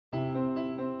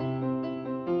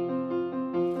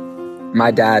My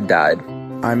dad died.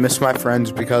 I miss my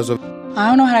friends because of... I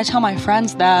don't know how to tell my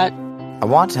friends that. I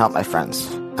want to help my friends.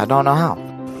 I don't know how.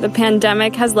 The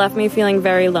pandemic has left me feeling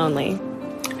very lonely.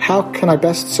 How can I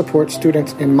best support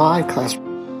students in my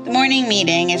classroom? The morning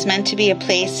meeting is meant to be a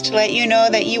place to let you know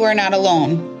that you are not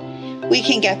alone. We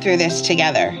can get through this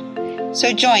together.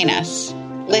 So join us.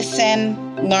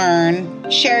 Listen,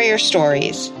 learn, share your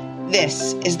stories.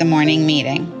 This is the morning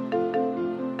meeting.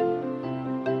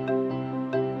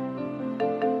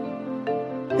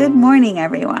 Good morning,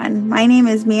 everyone. My name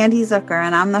is Mandy Zucker,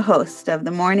 and I'm the host of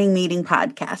the Morning Meeting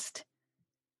podcast.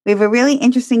 We have a really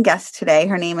interesting guest today.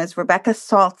 Her name is Rebecca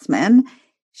Saltzman.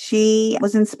 She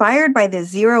was inspired by the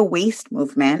zero waste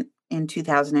movement in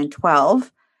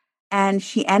 2012, and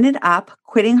she ended up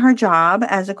quitting her job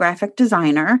as a graphic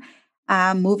designer,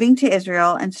 moving to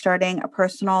Israel and starting a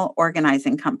personal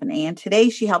organizing company. And today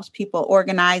she helps people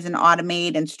organize and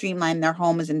automate and streamline their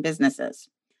homes and businesses.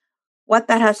 What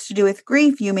that has to do with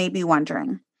grief, you may be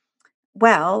wondering.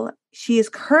 Well, she is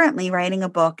currently writing a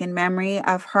book in memory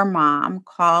of her mom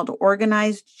called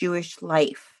Organized Jewish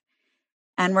Life.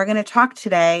 And we're going to talk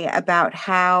today about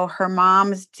how her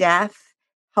mom's death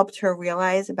helped her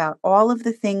realize about all of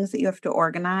the things that you have to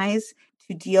organize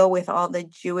to deal with all the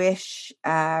Jewish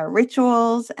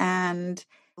rituals and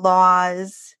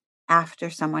laws after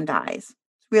someone dies.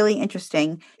 Really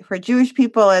interesting for Jewish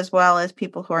people as well as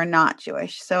people who are not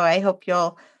Jewish. So I hope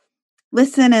you'll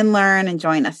listen and learn and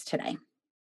join us today.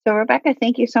 So Rebecca,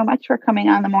 thank you so much for coming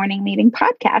on the Morning Meeting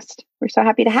podcast. We're so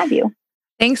happy to have you.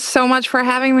 Thanks so much for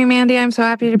having me, Mandy. I'm so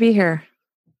happy to be here.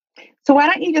 So why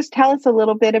don't you just tell us a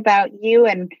little bit about you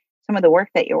and some of the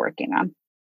work that you're working on?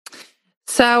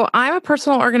 So I'm a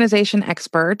personal organization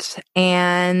expert,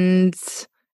 and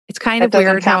it's kind of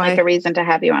weird how like a reason to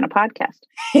have you on a podcast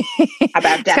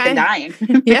about death and dying.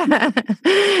 Yeah,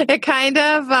 it's kind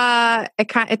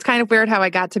of weird how I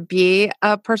got to be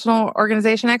a personal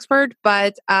organization expert,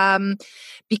 but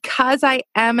because I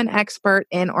am an expert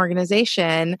in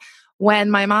organization, when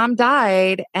my mom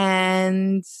died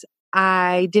and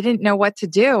I didn't know what to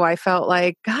do, I felt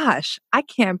like, gosh, I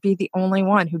can't be the only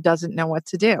one who doesn't know what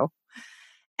to do.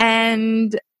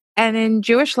 And in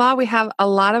Jewish law, we have a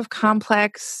lot of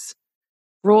complex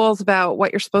rules about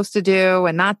what you're supposed to do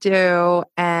and not do.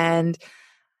 And,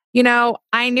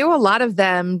 I knew a lot of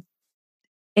them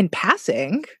in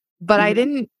passing, but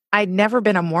I'd never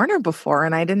been a mourner before,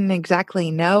 and I didn't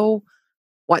exactly know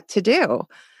what to do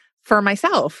for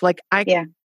myself.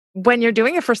 When you're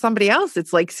doing it for somebody else,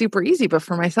 it's like super easy, but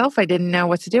for myself, I didn't know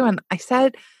what to do. And I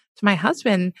said to my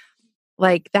husband,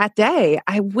 that day,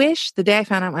 the day I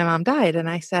found out my mom died, and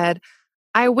I said,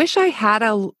 I wish I had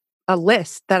a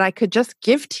list that I could just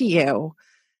give to you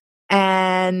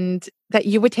and that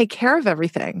you would take care of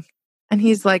everything. And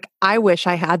he's like, I wish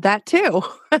I had that too.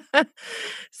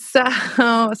 So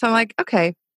I'm like,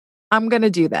 okay, I'm going to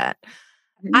do that.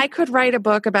 Mm-hmm. I could write a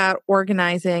book about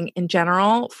organizing in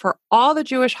general for all the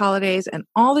Jewish holidays and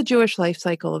all the Jewish life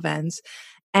cycle events.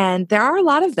 And there are a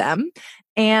lot of them.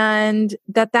 And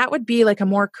that would be like a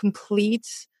more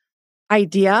complete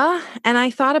idea. And I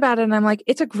thought about it and I'm like,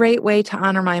 it's a great way to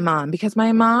honor my mom, because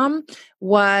my mom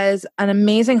was an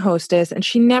amazing hostess and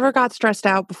she never got stressed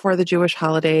out before the Jewish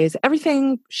holidays.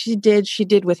 Everything she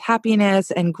did with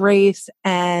happiness and grace.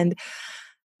 And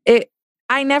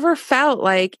I never felt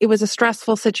like it was a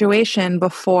stressful situation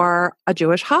before a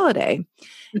Jewish holiday.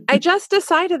 I just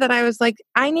decided that I was like,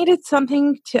 I needed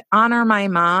something to honor my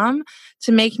mom,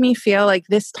 to make me feel like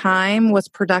this time was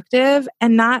productive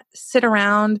and not sit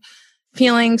around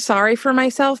feeling sorry for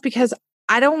myself, because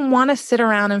I don't want to sit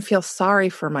around and feel sorry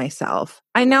for myself.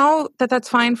 I know that that's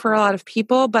fine for a lot of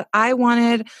people, but I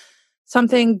wanted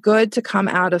something good to come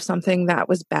out of something that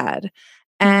was bad.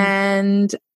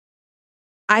 And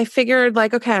I figured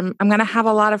okay, I'm going to have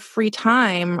a lot of free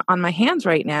time on my hands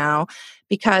right now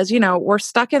because, we're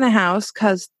stuck in the house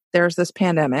because there's this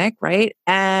pandemic, right?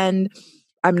 And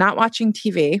I'm not watching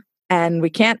TV and we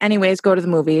can't anyways go to the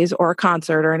movies or a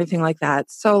concert or anything like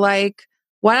that. So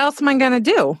what else am I going to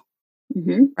do?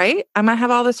 Mm-hmm. Right? I'm going to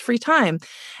have all this free time.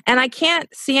 And I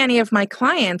can't see any of my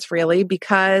clients really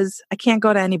because I can't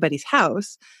go to anybody's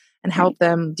house and help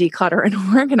them declutter and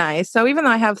organize. So even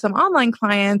though I have some online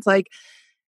clients,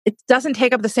 it doesn't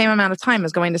take up the same amount of time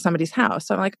as going to somebody's house.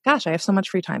 So I'm like, gosh, I have so much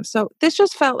free time. So this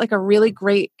just felt like a really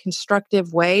great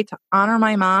constructive way to honor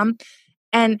my mom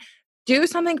and do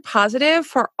something positive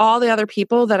for all the other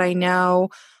people that I know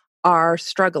are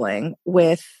struggling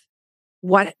with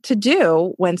what to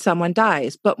do when someone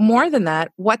dies. But more than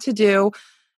that, what to do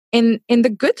in the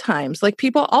good times.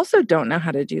 People also don't know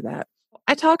how to do that.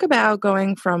 I talk about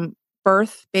going from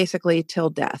birth basically till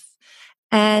death.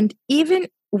 And even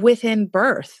within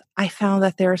birth, I found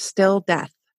that there's still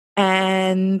death.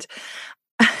 And,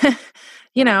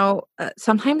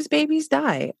 sometimes babies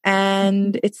die,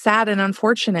 and it's sad and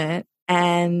unfortunate.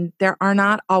 And there are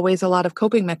not always a lot of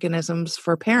coping mechanisms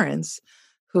for parents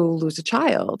who lose a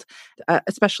child,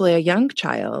 especially a young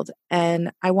child.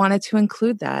 And I wanted to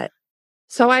include that.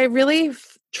 So I really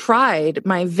tried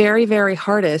my very, very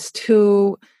hardest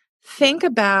to think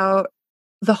about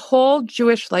the whole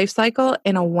Jewish life cycle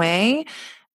in a way,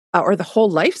 or the whole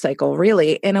life cycle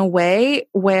really, in a way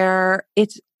where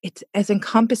it's as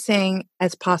encompassing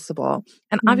as possible.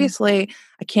 And obviously,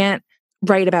 I can't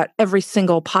write about every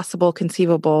single possible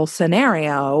conceivable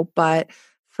scenario, but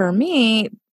for me,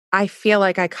 I feel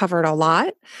like I covered a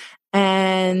lot,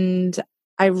 and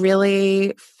I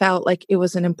really felt like it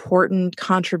was an important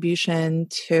contribution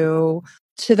to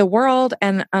the world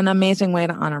and an amazing way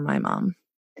to honor my mom.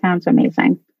 Sounds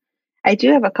amazing. I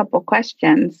do have a couple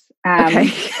questions. Okay.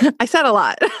 I said a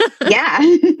lot. Yeah.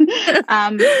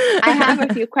 I have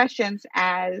a few questions.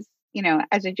 As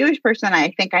a Jewish person,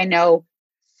 I think I know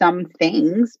some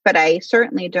things, but I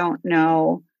certainly don't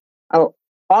know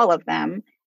all of them.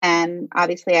 And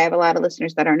obviously, I have a lot of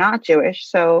listeners that are not Jewish.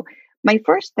 So my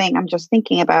first thing I'm just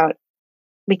thinking about,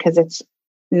 because it's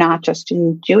not just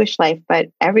in Jewish life, but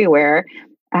everywhere,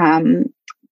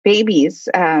 babies,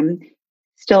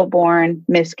 stillborn,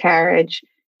 miscarriage,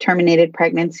 terminated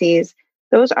pregnancies,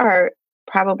 those are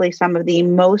probably some of the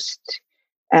most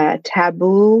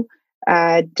taboo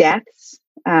deaths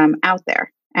out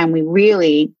there. And we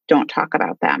really don't talk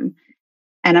about them.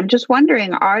 And I'm just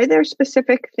wondering, are there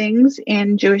specific things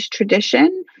in Jewish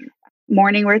tradition,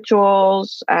 mourning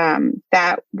rituals,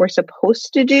 that we're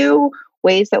supposed to do,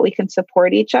 ways that we can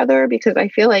support each other? Because I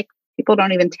feel like people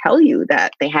don't even tell you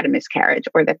that they had a miscarriage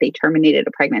or that they terminated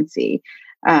a pregnancy.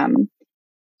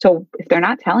 So if they're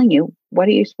not telling you, what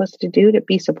are you supposed to do to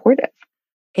be supportive?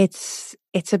 It's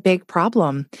a big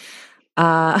problem.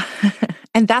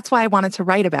 And that's why I wanted to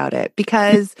write about it,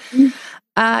 because,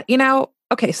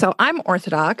 okay, so I'm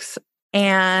Orthodox,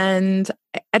 and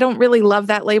I don't really love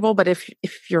that label, but if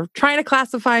you're trying to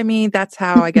classify me, that's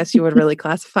how I guess you would really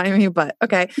classify me, but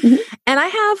okay. And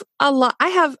I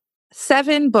have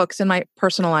 7 books in my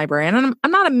personal library, and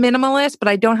I'm not a minimalist, but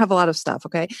I don't have a lot of stuff,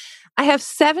 okay? I have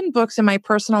 7 books in my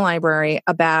personal library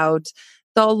about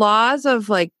the laws of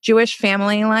like Jewish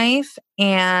family life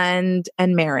and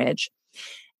marriage.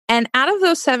 And out of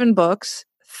those 7 books,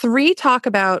 3 talk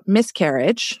about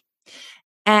miscarriage,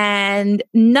 and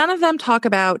none of them talk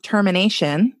about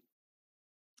termination,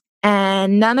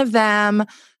 and none of them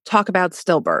talk about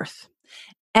stillbirth.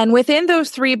 And within those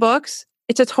 3 books,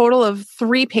 it's a total of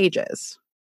 3 pages.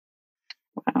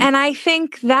 Wow. And I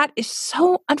think that is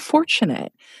so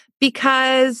unfortunate,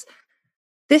 because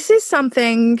this is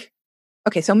something,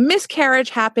 okay, so miscarriage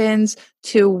happens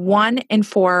to 1 in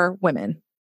 4 women.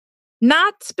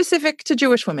 Not specific to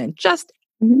Jewish women, just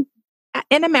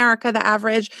in America, the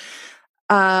average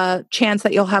chance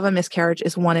that you'll have a miscarriage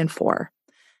is 1 in 4.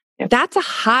 Yep. That's a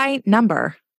high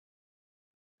number.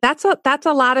 That's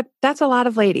a lot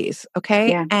of ladies,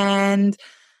 okay? Yeah. And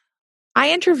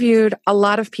I interviewed a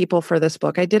lot of people for this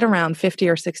book. I did around 50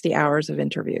 or 60 hours of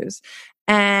interviews.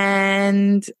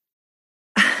 And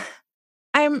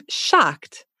I'm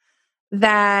shocked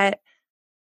that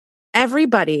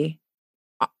everybody,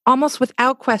 almost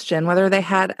without question, whether they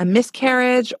had a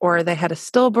miscarriage or they had a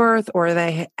stillbirth or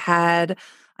they had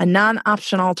a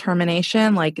non-optional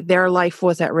termination, like their life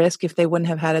was at risk. If they wouldn't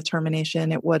have had a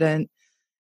termination, it would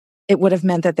have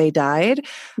meant that they died.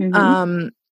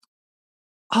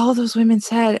 All those women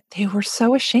said they were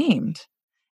so ashamed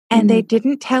and they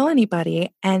didn't tell anybody,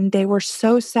 and they were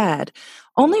so sad.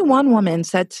 Only one woman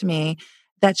said to me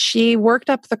that she worked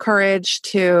up the courage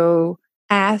to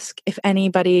ask if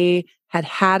anybody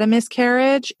had a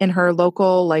miscarriage in her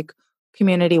local like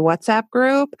community WhatsApp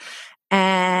group.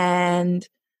 And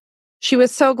she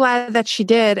was so glad that she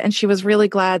did. And she was really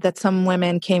glad that some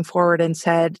women came forward and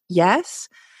said yes.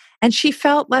 And she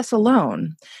felt less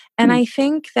alone. And I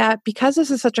think that because this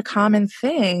is such a common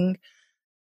thing,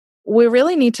 we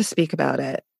really need to speak about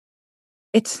it.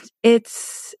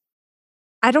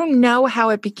 I don't know how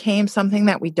it became something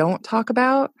that we don't talk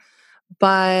about,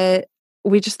 but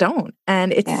we just don't.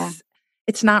 And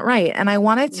it's not right. And I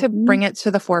wanted to bring it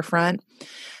to the forefront.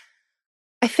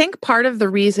 I think part of the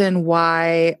reason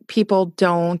why people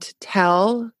don't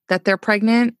tell that they're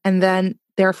pregnant and then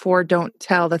therefore don't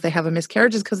tell that they have a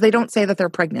miscarriage is because they don't say that they're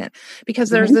pregnant,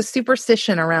 because there's this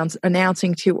superstition around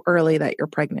announcing too early that you're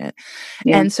pregnant.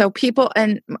 Yeah. And so people,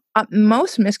 and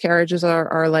most miscarriages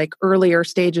are like earlier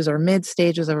stages or mid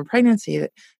stages of a pregnancy,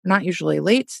 that not usually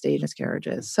late stage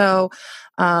miscarriages. So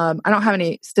I don't have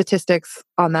any statistics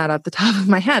on that off the top of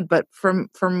my head, but from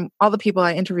all the people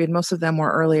I interviewed, most of them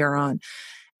were earlier on.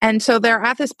 And so they're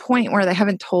at this point where they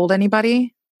haven't told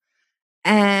anybody.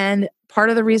 And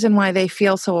part of the reason why they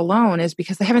feel so alone is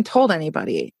because they haven't told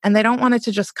anybody, and they don't want it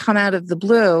to just come out of the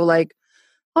blue like,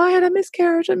 oh, I had a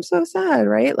miscarriage, I'm so sad,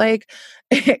 right? Like,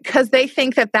 because they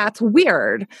think that that's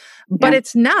weird, but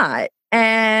it's not.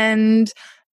 And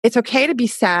it's okay to be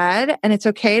sad, and it's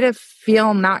okay to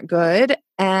feel not good,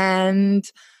 and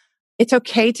it's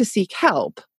okay to seek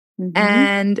help.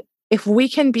 And if we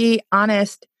can be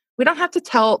honest, we don't have to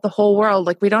tell the whole world,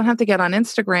 like we don't have to get on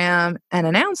Instagram and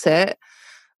announce it.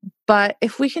 But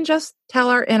if we can just tell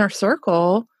our inner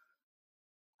circle,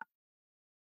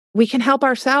 we can help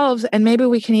ourselves, and maybe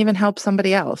we can even help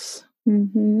somebody else.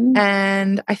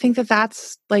 And I think that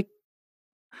that's like,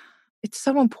 it's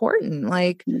so important.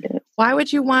 Like, why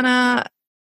would you want to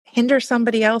hinder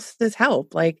somebody else's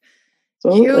help? Like,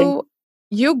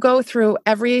 you go through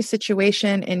every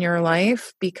situation in your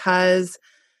life because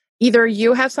either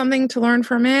you have something to learn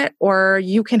from it, or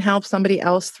you can help somebody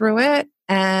else through it.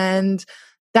 And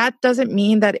that doesn't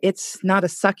mean that it's not a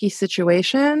sucky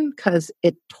situation, because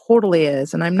it totally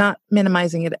is. And I'm not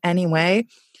minimizing it anyway,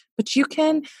 but you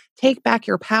can take back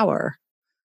your power.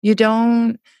 You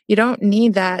don't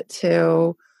need that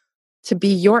to be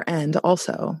your end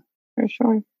also. For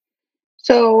sure.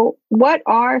 So what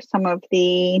are some of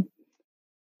the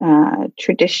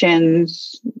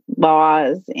traditions,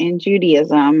 laws in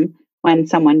Judaism when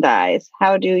someone dies?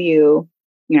 How do you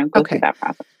go through that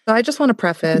process? So I just want to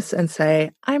preface and say,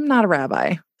 I'm not a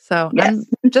rabbi. So I'm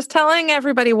just telling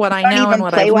everybody what I know and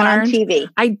what I've learned. On TV.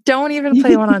 I don't even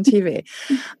play one on TV.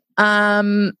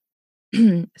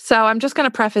 So I'm just going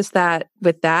to preface that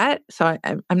with that. So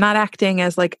I'm not acting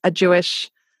as like a Jewish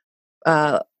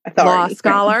law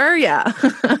scholar. Yeah.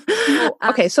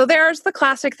 Okay. So there's the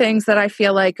classic things that I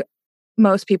feel like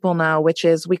most people know, which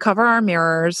is we cover our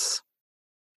mirrors.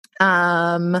 So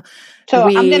I'm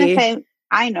going to say,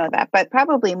 I know that, but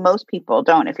probably most people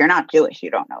don't. If you're not Jewish, you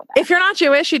don't know that. If you're not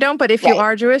Jewish, you don't. But if you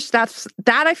are Jewish, that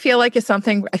I feel like is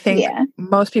something I think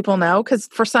most people know, because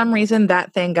for some reason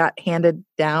that thing got handed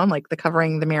down, like the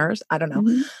covering the mirrors. I don't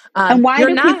know. And why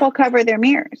do people cover their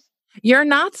mirrors? You're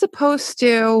not supposed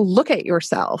to look at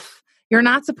yourself. You're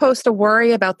not supposed to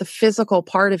worry about the physical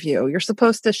part of you. You're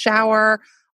supposed to shower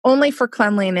only for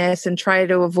cleanliness and try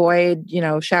to avoid,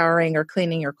 showering or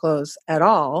cleaning your clothes at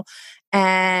all.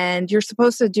 And you're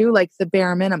supposed to do like the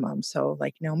bare minimum. So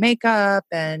like no makeup,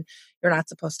 and you're not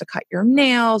supposed to cut your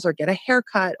nails or get a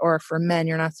haircut, or for men,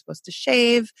 you're not supposed to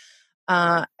shave.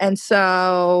 And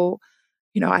so,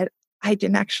 I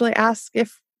didn't actually ask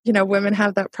if, women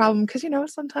have that problem, because,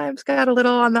 sometimes got a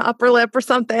little on the upper lip or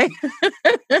something.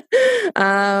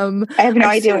 I have no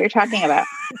idea what you're talking about.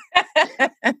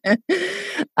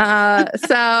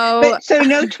 So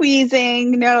no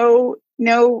tweezing, no.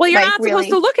 Well, you're not supposed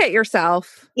to look at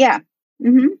yourself. Yeah.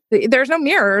 There's no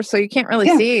mirror, so you can't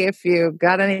really see if you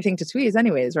got anything to tweeze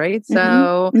anyways, right?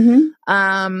 So,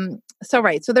 so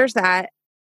there's that.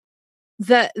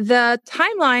 The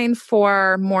timeline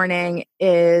for mourning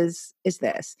is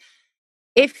this.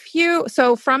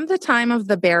 So from the time of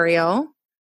the burial,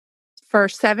 for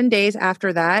 7 days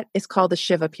after that is called the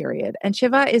Shiva period. And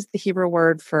Shiva is the Hebrew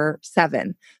word for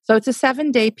 7. So it's a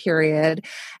 7-day period,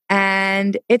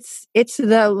 and it's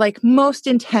the like most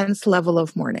intense level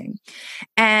of mourning.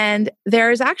 And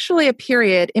there is actually a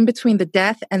period in between the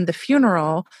death and the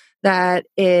funeral that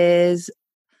is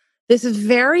this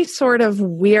very sort of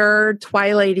weird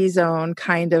Twilighty Zone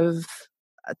kind of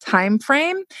time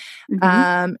frame.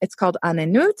 It's called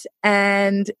Anenut,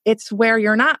 and it's where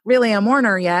you're not really a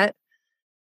mourner yet.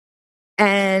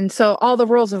 And so all the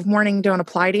rules of mourning don't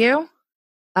apply to you.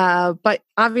 But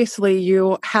obviously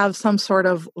you have some sort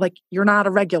of like, you're not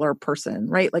a regular person,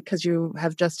 right? Like, because you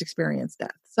have just experienced death.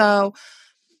 So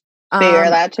you're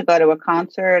allowed to go to a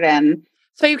concert, and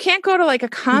so you can't go to like a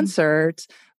concert,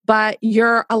 but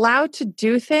you're allowed to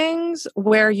do things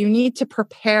where you need to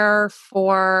prepare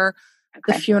for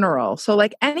the funeral. So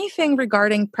like anything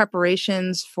regarding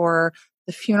preparations for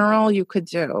the funeral, you could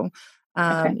do.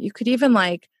 You could even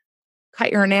like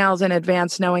cut your nails in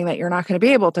advance, knowing that you're not going to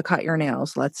be able to cut your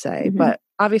nails, let's say. But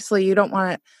obviously you don't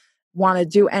want to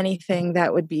do anything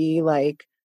that would be like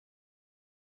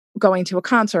going to a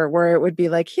concert where it would be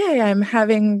like, yay, I'm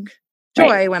having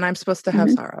joy when I'm supposed to have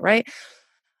sorrow, right?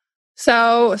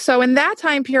 So in that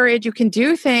time period, you can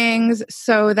do things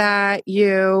so that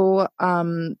you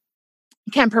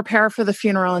can prepare for the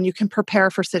funeral and you can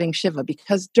prepare for sitting Shiva,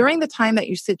 because during the time that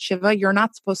you sit Shiva, you're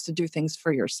not supposed to do things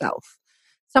for yourself.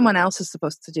 Someone else is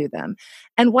supposed to do them.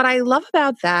 And what I love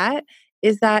about that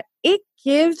is that it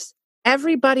gives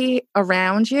everybody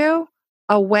around you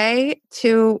a way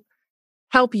to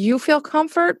help you feel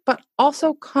comfort, but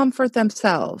also comfort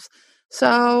themselves.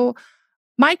 So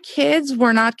my kids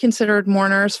were not considered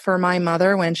mourners for my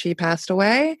mother when she passed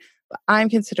away. I'm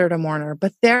considered a mourner,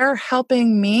 but they're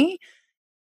helping me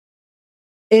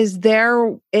is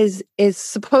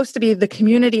supposed to be the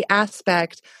community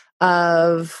aspect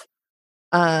of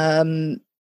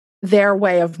their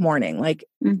way of mourning. Like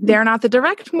they're not the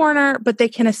direct mourner, but they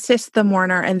can assist the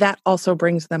mourner, and that also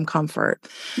brings them comfort.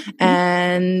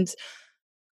 And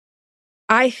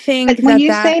I think when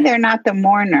you say they're not the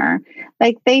mourner,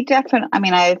 like they definitely, I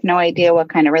mean, I have no idea what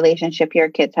kind of relationship your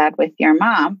kids had with your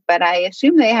mom, but I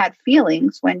assume they had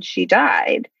feelings when she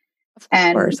died. Of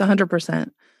course,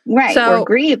 100%. Right. So, we're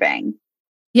grieving.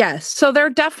 Yes. So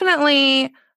they're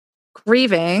definitely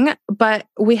grieving, but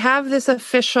we have this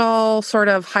official sort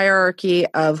of hierarchy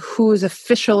of who's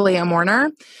officially a mourner.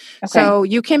 Okay. So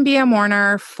you can be a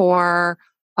mourner for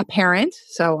a parent,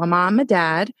 so a mom, a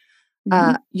dad,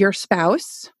 your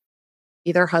spouse,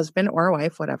 either husband or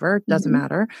wife, whatever, doesn't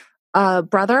matter, a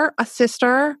brother, a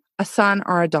sister, a son,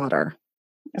 or a daughter.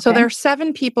 Okay. So there are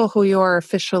 7 people who you are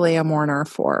officially a mourner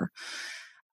for.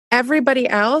 Everybody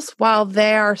else, while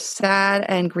they are sad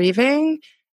and grieving,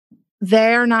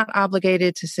 they're not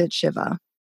obligated to sit Shiva.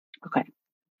 Okay.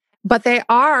 But they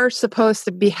are supposed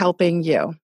to be helping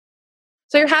you.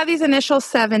 So you have these initial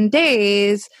 7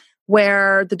 days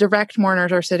where the direct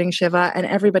mourners are sitting Shiva and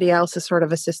everybody else is sort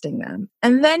of assisting them.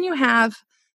 And then you have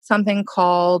something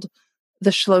called the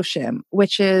Shloshim,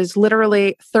 which is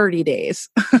literally 30 days.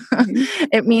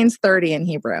 It means 30 in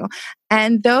Hebrew.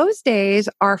 And those days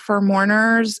are for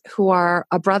mourners who are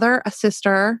a brother, a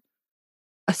sister,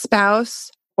 a spouse,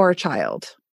 or a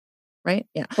child, right?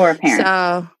 Yeah. Or a parent.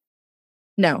 So,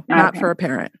 no, not for a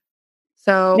parent.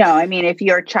 So, no, I mean, if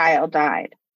your child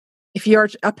died. If your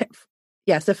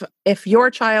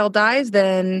child dies,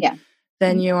 then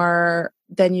you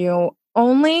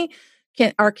only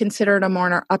are considered a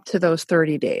mourner up to those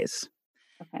 30 days.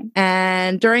 Okay.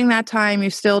 And during that time,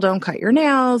 you still don't cut your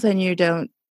nails, and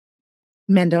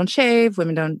men don't shave,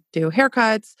 women don't do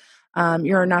haircuts.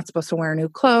 You're not supposed to wear new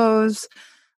clothes.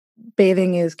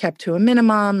 Bathing is kept to a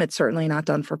minimum. It's certainly not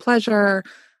done for pleasure.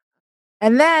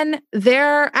 And then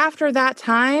after that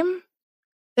time,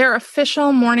 their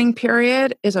official mourning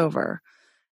period is over.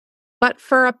 But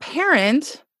for a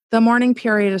parent, the mourning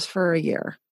period is for a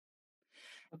year.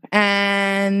 Okay.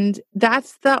 And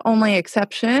that's the only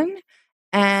exception.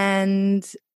 And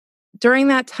during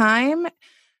that time,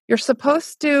 you're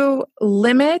supposed to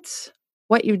limit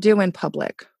what you do in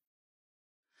public.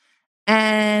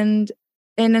 And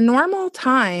in a normal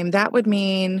time, that would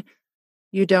mean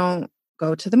you don't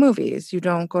go to the movies, you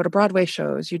don't go to Broadway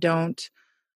shows, you don't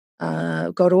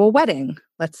go to a wedding,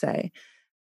 let's say.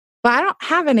 But I don't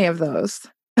have any of those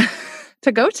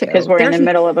to go to. Because we're in the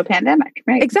middle of a pandemic,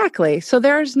 right? Exactly. So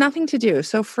there's nothing to do.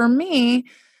 So for me,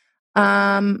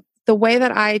 the way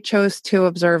that I chose to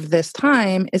observe this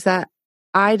time is that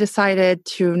I decided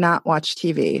to not watch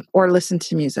TV or listen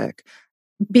to music,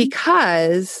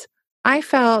 because I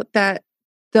felt that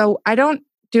though I don't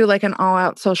do like an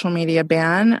all-out social media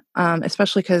ban,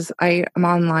 especially because I am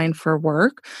online for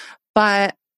work,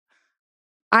 but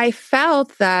I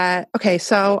felt that, okay,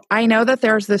 so I know that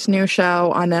there's this new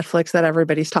show on Netflix that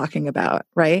everybody's talking about,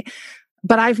 right?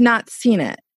 But I've not seen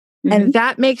it. And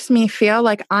that makes me feel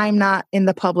like I'm not in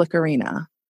the public arena,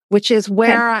 which is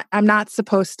where I'm not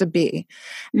supposed to be.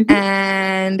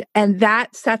 And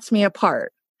that sets me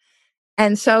apart.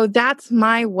 And so that's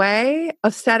my way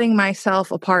of setting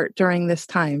myself apart during this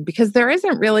time, because there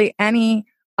isn't really any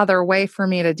other way for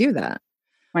me to do that.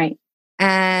 Right.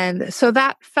 And so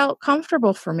that felt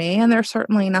comfortable for me, and there's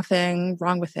certainly nothing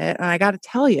wrong with it. And I got to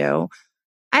tell you,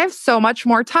 I have so much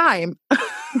more time.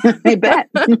 I bet.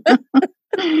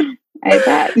 I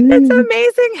bet. It's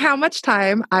amazing how much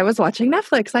time I was watching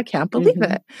Netflix. I can't believe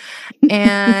it.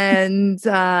 And,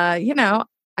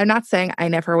 I'm not saying I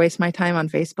never waste my time on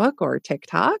Facebook or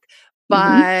TikTok,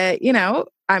 but,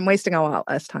 I'm wasting a lot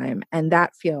less time. And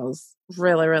that feels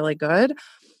really, really good.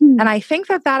 And I think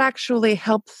that actually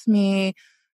helps me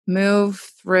move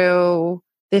through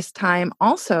this time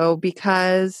also,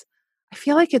 because I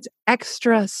feel like it's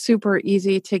extra super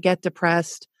easy to get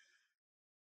depressed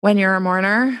when you're a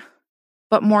mourner.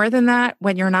 But more than that,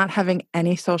 when you're not having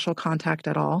any social contact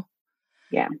at all.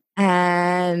 Yeah.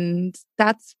 And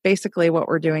that's basically what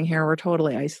we're doing here. We're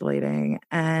totally isolating.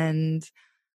 And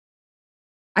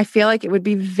I feel like it would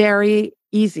be very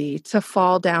easy to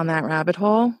fall down that rabbit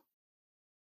hole.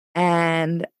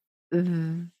 And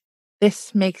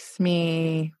this makes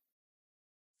me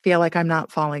feel like I'm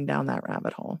not falling down that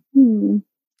rabbit hole.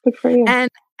 Good for you. And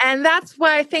that's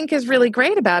what I think is really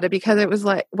great about it, because it was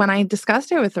like, when I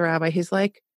discussed it with the rabbi, he's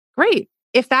like, great.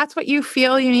 If that's what you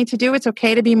feel you need to do, it's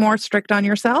okay to be more strict on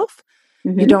yourself.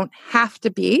 You don't have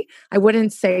to be. I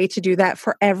wouldn't say to do that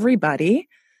for everybody.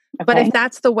 Okay. But if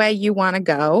that's the way you want to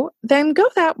go, then go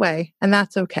that way. And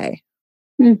that's okay.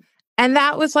 And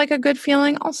that was like a good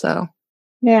feeling also.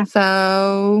 Yeah.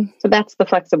 So that's the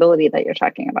flexibility that you're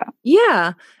talking about.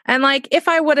 Yeah. And like, if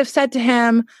I would have said to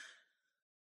him,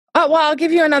 oh, well, I'll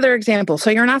give you another example. So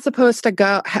you're not supposed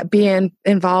to be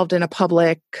involved in a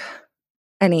public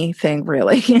anything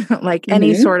really, like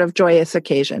any sort of joyous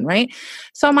occasion, right?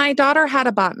 So my daughter had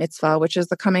a bat mitzvah, which is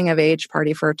the coming of age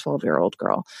party for a 12-year-old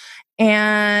girl.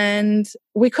 And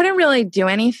we couldn't really do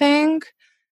anything.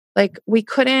 Like we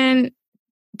couldn't,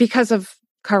 because of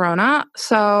Corona.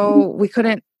 So we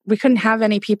couldn't have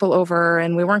any people over,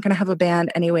 and we weren't going to have a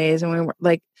band anyways. And we were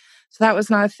like, so that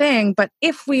was not a thing. But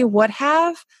if we would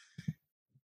have,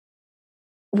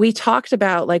 we talked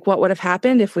about like what would have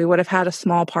happened if we would have had a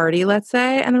small party, let's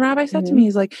say. And the rabbi said to me,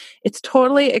 he's like, it's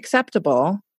totally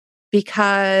acceptable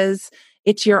because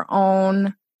it's your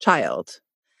own child.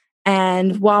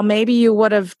 And while maybe you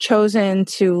would have chosen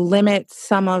to limit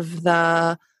some of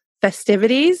the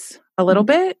festivities a little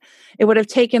bit, it would have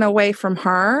taken away from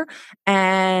her,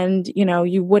 and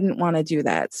you wouldn't want to do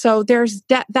that. So there's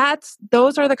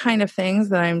those are the kind of things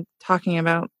that I'm talking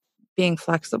about being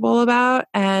flexible about.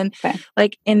 And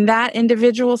like in that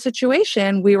individual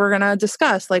situation, we were going to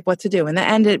discuss like what to do. In the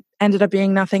end, it ended up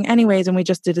being nothing anyways. And we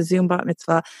just did a Zoom bat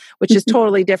mitzvah, which is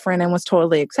totally different and was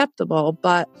totally acceptable.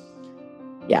 But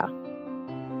yeah.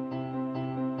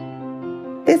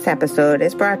 This episode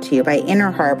is brought to you by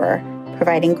Inner Harbor,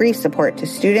 providing grief support to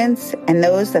students and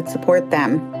those that support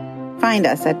them. Find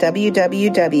us at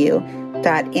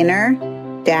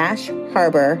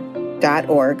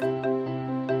www.inner-harbor.org.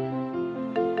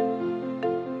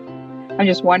 I'm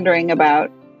just wondering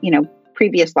about,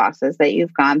 previous losses that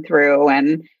you've gone through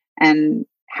and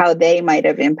how they might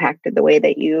have impacted the way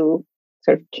that you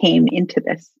sort of came into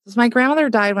this. My grandmother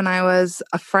died when I was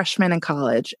a freshman in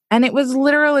college, and it was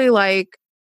literally like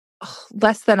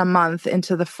less than a month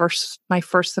into my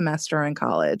first semester in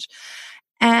college.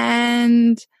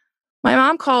 And my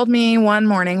mom called me one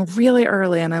morning really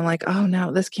early, and I'm like, oh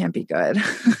no, this can't be good.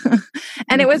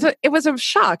 And it was a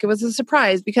shock. It was a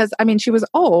surprise because, she was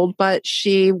old, but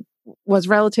she was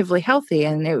relatively healthy,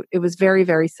 and it was very,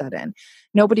 very sudden.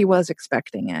 Nobody was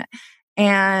expecting it.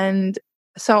 And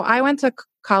so I went to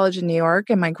college in New York,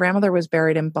 and my grandmother was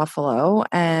buried in Buffalo,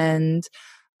 and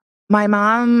my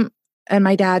mom and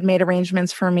my dad made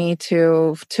arrangements for me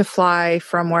to fly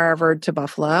from wherever to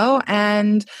Buffalo.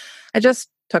 And I just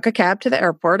took a cab to the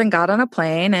airport and got on a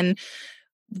plane and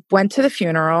went to the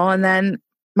funeral. And then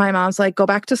my mom's like, go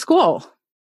back to school.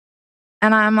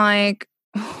 And I'm like,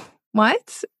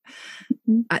 what?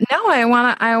 No, I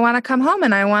want to come home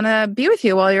and I want to be with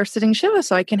you while you're sitting Shiva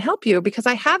so I can help you, because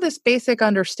I had this basic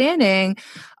understanding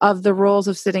of the rules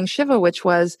of sitting Shiva, which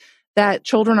was that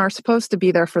children are supposed to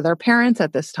be there for their parents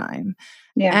at this time.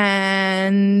 Yeah.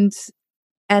 And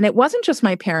it wasn't just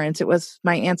my parents, it was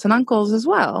my aunts and uncles as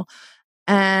well.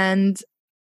 And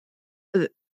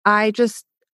my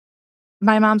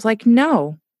mom's like,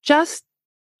 no, just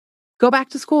go back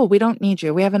to school. We don't need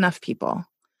you. We have enough people.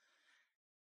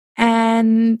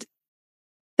 And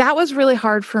that was really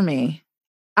hard for me.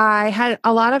 I had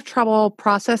a lot of trouble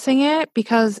processing it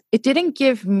because it didn't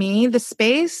give me the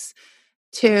space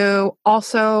to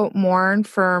also mourn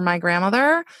for my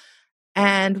grandmother.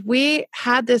 And we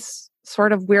had this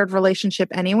sort of weird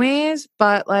relationship anyways,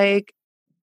 but like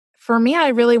for me, I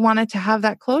really wanted to have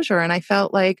that closure. And I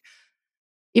felt like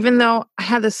even though I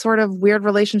had this sort of weird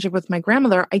relationship with my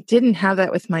grandmother, I didn't have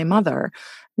that with my mother.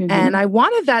 Mm-hmm. And I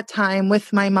wanted that time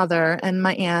with my mother and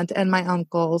my aunt and my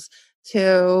uncles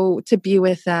to be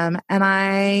with them. And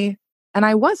I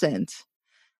wasn't.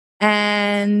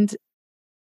 And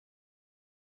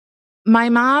my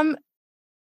mom,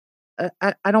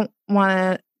 I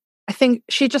think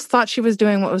she just thought she was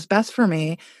doing what was best for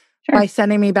me by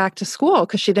sending me back to school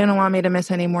because she didn't want me to miss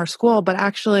any more school. But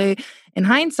actually, in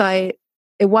hindsight,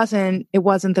 it wasn't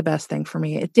the best thing for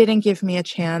me. It didn't give me a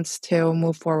chance to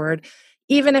move forward.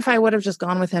 Even if I would have just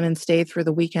gone with him and stayed through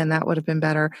the weekend, that would have been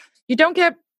better. You don't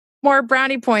get more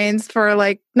brownie points for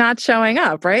like not showing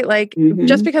up, right? Like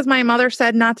just because my mother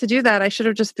said not to do that, I should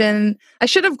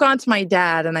have gone to my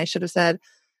dad and I should have said,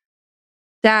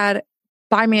 Dad,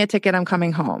 buy me a ticket. I'm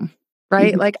coming home.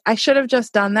 Right? Like I should have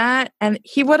just done that. And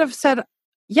he would have said,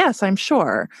 yes, I'm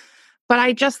sure. But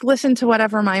I just listened to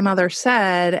whatever my mother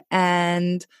said.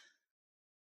 And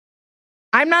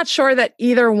I'm not sure that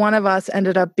either one of us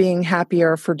ended up being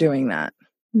happier for doing that.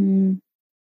 You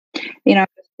know,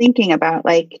 thinking about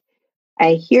like,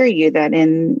 I hear you that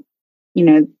in, you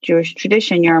know, Jewish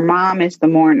tradition, your mom is the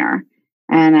mourner.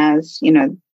 And as, you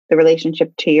know, the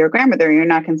relationship to your grandmother, you're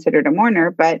not considered a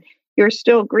mourner, but you're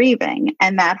still grieving.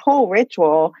 And that whole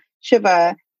ritual,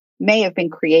 Shiva, may have been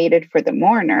created for the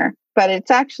mourner, but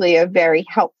it's actually a very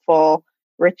helpful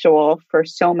ritual for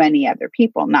so many other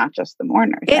people, not just the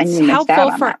mourners. It's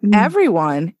helpful for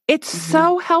everyone. It's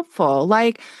so helpful.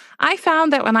 Like I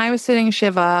found that when I was sitting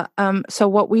Shiva, so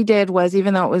what we did was,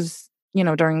 even though it was, you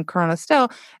know, during Corona still,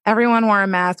 everyone wore a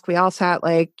mask. We all sat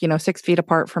like, 6 feet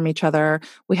apart from each other.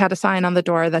 We had a sign on the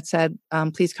door that said,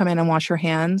 please come in and wash your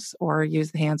hands or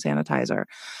use the hand sanitizer.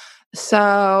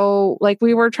 So like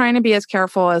we were trying to be as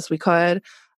careful as we could.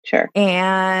 Sure.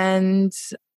 And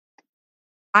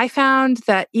I found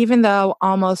that even though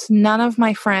almost none of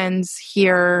my friends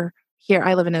here,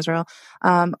 I live in Israel,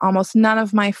 almost none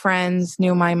of my friends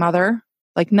knew my mother.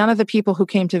 Like none of the people who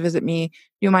came to visit me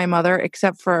knew my mother,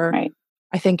 except for,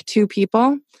 I think, 2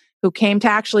 people who came to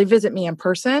actually visit me in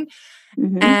person.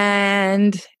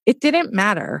 And it didn't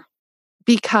matter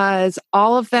because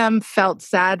all of them felt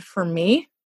sad for me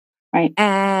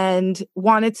and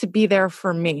wanted to be there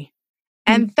for me.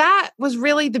 And that was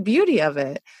really the beauty of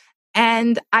it.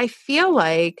 And I feel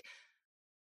like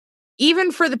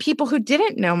even for the people who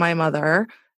didn't know my mother,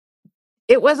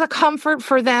 it was a comfort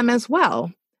for them as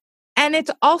well. And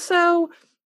it's also,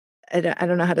 I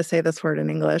don't know how to say this word in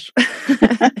English.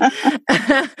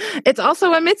 It's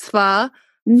also a mitzvah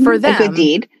for them. A good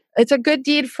deed. It's a good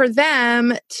deed for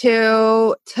them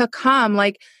to come.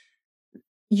 Like,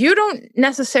 you don't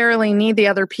necessarily need the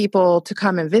other people to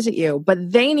come and visit you, but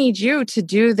they need you to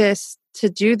do this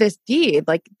deed.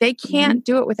 Like, they can't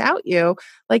do it without you.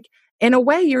 Like, in a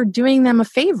way, you're doing them a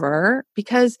favor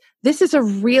because this is a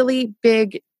really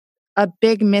big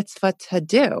mitzvah to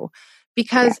do,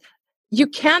 because you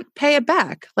can't pay it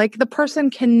back. Like, the person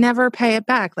can never pay it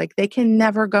back. Like, they can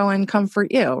never go and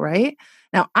comfort you, right?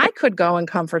 Now, I could go and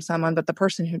comfort someone, but the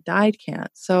person who died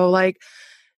can't. So, like,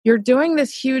 you're doing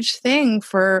this huge thing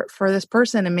for this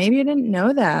person, and maybe you didn't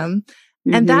know them.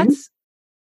 And that's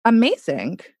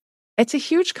amazing. It's a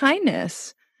huge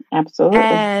kindness. Absolutely.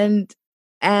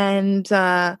 And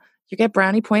you get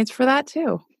brownie points for that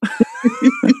too.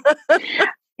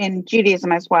 In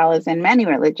Judaism, as well as in many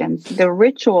religions, the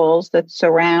rituals that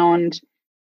surround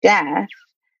death,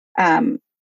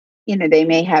 they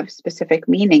may have specific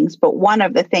meanings, but one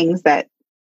of the things that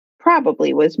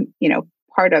probably was,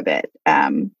 part of it,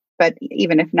 but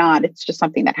even if not, it's just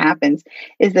something that happens,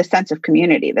 is the sense of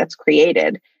community that's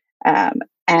created.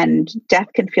 And death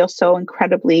can feel so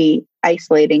incredibly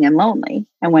isolating and lonely.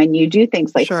 And when you do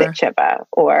things like sit Shiva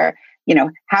or,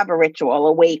 have a ritual,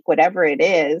 awake, whatever it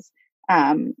is,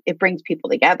 it brings people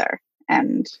together.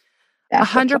 And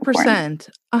 100%.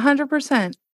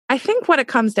 100%. I think what it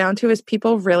comes down to is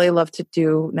people really love to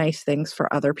do nice things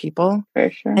for other people. For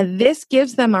sure. And this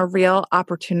gives them a real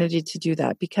opportunity to do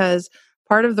that, because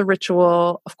part of the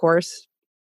ritual, of course,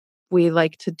 we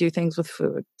like to do things with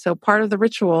food. So part of the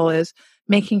ritual is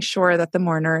making sure that the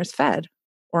mourner is fed,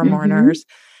 or mourners.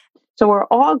 So we're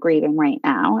all grieving right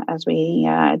now as we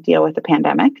deal with the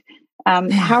pandemic.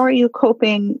 How are you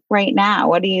coping right now?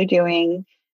 What are you doing?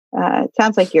 It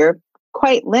sounds like you're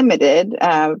quite limited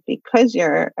because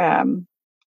you're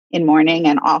in mourning,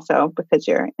 and also because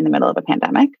you're in the middle of a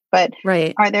pandemic. But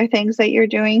are there things that you're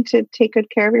doing to take good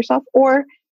care of yourself, or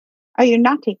are you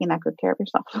not taking that good care of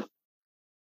yourself?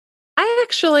 I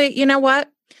actually, you know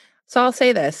what? So I'll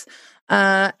say this.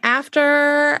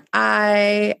 After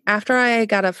I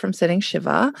got up from sitting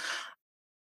Shiva,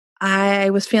 I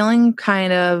was feeling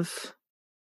kind of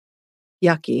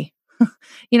yucky.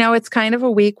 It's kind of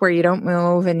a week where you don't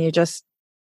move and you just,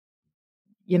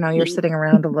 you're sitting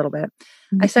around a little bit.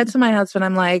 I said to my husband,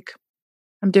 I'm like,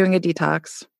 I'm doing a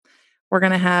detox. We're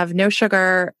going to have no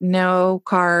sugar, no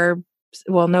carbs,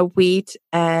 no wheat,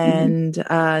 and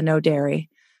no dairy,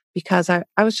 because I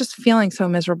was just feeling so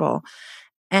miserable.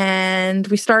 And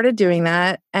we started doing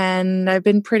that. And I've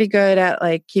been pretty good at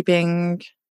like keeping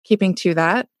to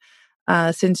that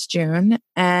since June.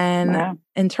 And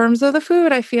in terms of the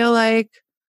food, I feel like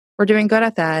we're doing good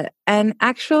at that. And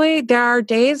actually, there are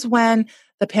days when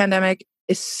the pandemic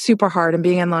is super hard, and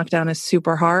being in lockdown is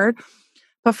super hard.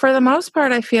 But for the most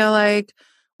part, I feel like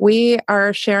we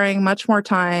are sharing much more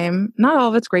time. Not all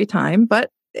of it's great time, but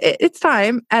it's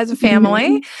time as a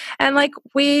family. And like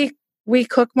we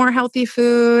cook more healthy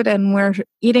food, and we're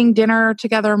eating dinner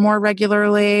together more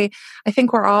regularly. I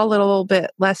think we're all a little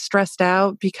bit less stressed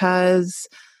out because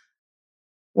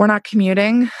we're not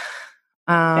commuting.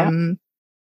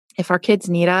 If our kids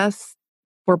need us,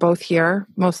 we're both here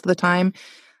most of the time.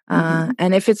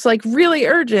 And if it's like really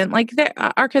urgent, like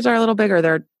our kids are a little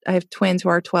bigger. I have twins who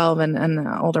are 12 and an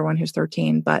older one who's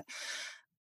 13. But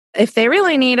if they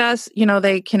really need us,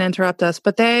 they can interrupt us.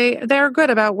 But they're good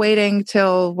about waiting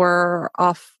till we're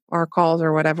off our calls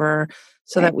or whatever,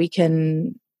 so that we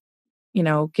can,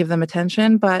 give them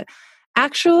attention. But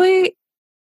actually,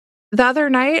 the other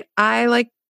night I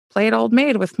played Old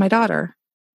Maid with my daughter.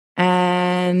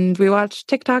 And we watched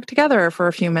TikTok together for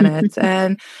a few minutes.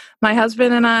 And my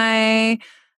husband and I,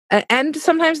 and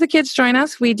sometimes the kids join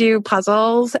us, we do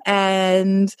puzzles,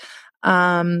 and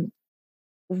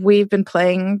we've been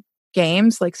playing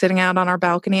games, like sitting out on our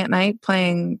balcony at night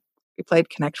we played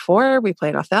Connect 4, we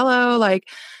played Othello.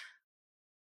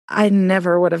 I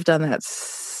never would have done that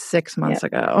 6 months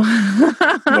ago.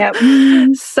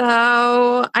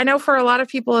 So I know for a lot of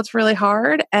people, it's really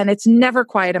hard, and it's never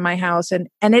quiet in my house. And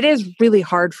it is really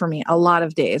hard for me a lot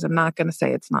of days. I'm not going to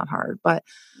say it's not hard, but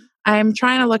I'm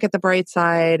trying to look at the bright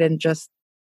side and just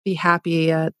be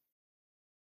happy at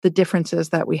the differences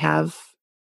that we have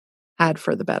had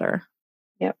for the better.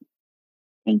 Yep.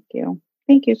 Thank you.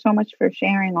 Thank you so much for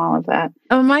sharing all of that.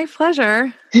 Oh, my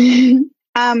pleasure.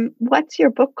 What's your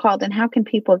book called, and how can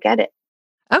people get it?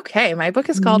 Okay, my book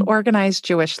is called Organized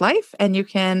Jewish Life, and you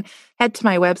can head to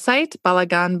my website,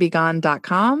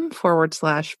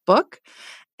 balaganbegon.com/book,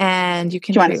 and you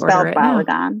can pre-order it. Do you want to spell Balagan?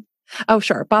 Now. Oh,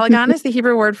 sure. Balagan is the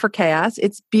Hebrew word for chaos.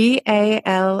 It's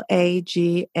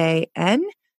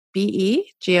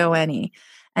BALAGANBEGONE.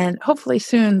 And hopefully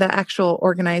soon the actual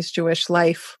Organized Jewish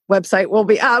Life website will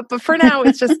be up. But for now,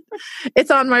 it's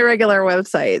on my regular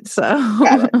website. So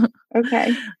got it.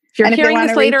 Okay. If you're hearing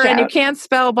this later and you can't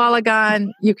spell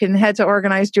Balagan, you can head to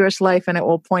Organized Jewish Life and it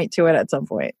will point to it at some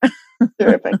point.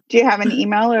 Terrific. Do you have an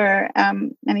email or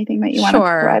anything that you want to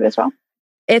provide as well?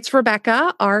 It's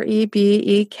Rebecca,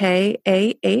 REBEKAH,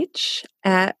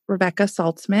 at Rebecca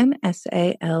Saltzman,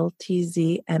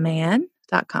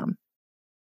 SALTZMAN.com.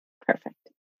 Perfect.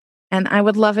 And I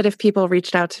would love it if people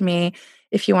reached out to me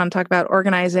if you want to talk about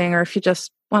organizing, or if you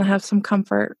just want to have some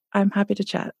comfort. I'm happy to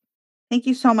chat. Thank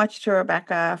you so much to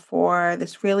Rebecca for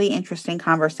this really interesting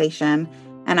conversation.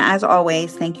 And as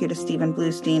always, thank you to Stephen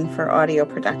Bluestein for audio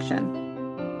production.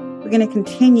 We're going to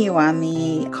continue on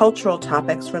the cultural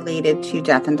topics related to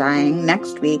death and dying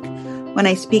next week when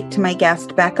I speak to my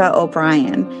guest, Becca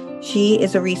O'Brien. She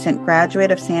is a recent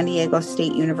graduate of San Diego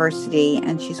State University,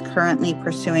 and she's currently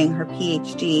pursuing her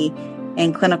PhD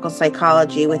in clinical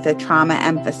psychology with a trauma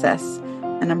emphasis.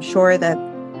 And I'm sure that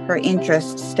her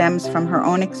interest stems from her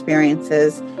own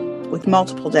experiences with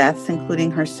multiple deaths,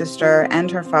 including her sister and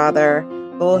her father,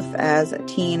 both as a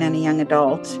teen and a young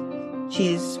adult.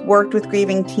 She's worked with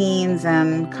grieving teens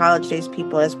and college-age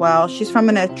people as well. She's from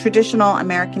a traditional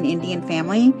American Indian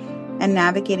family, and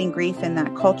navigating grief in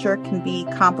that culture can be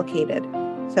complicated.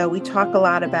 So we talk a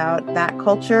lot about that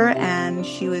culture, and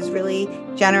she was really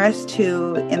generous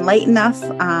to enlighten us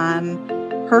on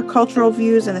her cultural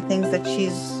views and the things that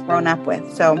she's grown up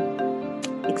with. So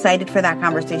excited for that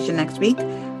conversation next week.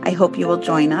 I hope you will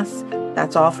join us.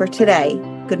 That's all for today.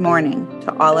 Good morning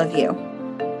to all of you.